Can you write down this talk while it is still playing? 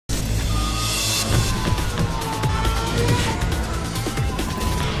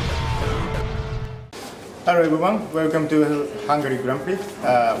Hello everyone, welcome to Hungary Grand Prix.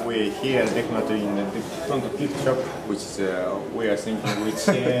 We're here definitely in the front of gift shop, which we are thinking which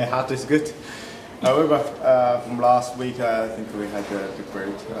hat is good. However, from last week I think we had a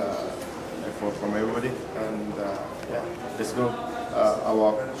great effort from everybody, and yeah, let's go.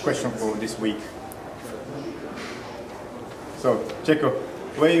 Our question for this week. So, Checo,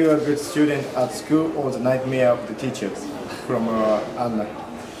 were you a good student at school or the nightmare of the teachers? From Anna.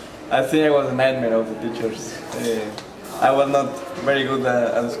 I think I was a nightmare of the teachers. I was not very good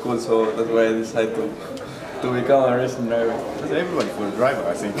at school, so that's why I decided to become a racing driver. That's everybody for a driver,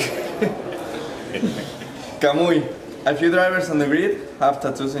 I think. Kamui, a few drivers on the grid have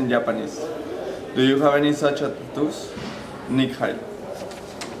tattoos in Japanese. Do you have any such tattoos? Nikhil.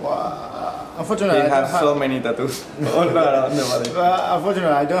 Unfortunately, He has so many tattoos all around the body.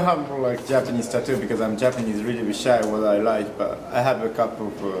 Unfortunately, I don't have like Japanese tattoo because I'm Japanese, really shy what I like. But I have a couple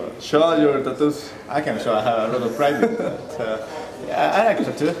of. Show your tattoos. I can show. I have a lot of pride in that. Yeah, I like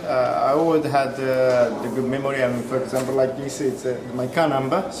tattoo. I always had the good memory. I mean, for example, like this, it's my car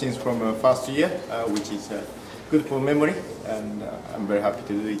number since from first year, which is good for memory, and I'm very happy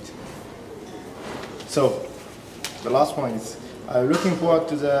to do it. So, the last one is. Looking forward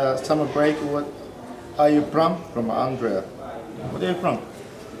to the summer break. What are you from? From Andrea. What are you from?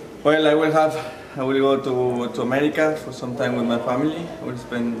 Well, I will go to America for some time with my family. I will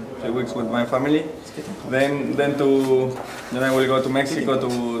spend a few weeks with my family. Then I will go to Mexico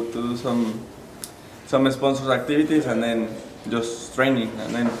to do some sponsors activities, and then just training,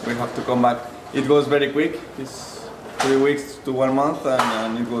 and then we have to come back. It goes very quick. It's 3 weeks to 1 month,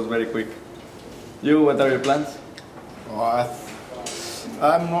 and it goes very quick. You, what are your plans?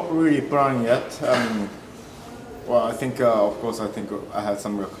 I'm not really planning yet. Well, I think, of course, I had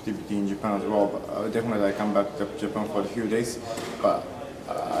some activity in Japan as well. But definitely, I come back to Japan for a few days. But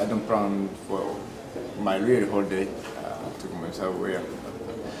I don't plan for my real holiday to myself.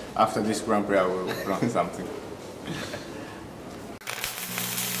 After this Grand Prix, I will plan something.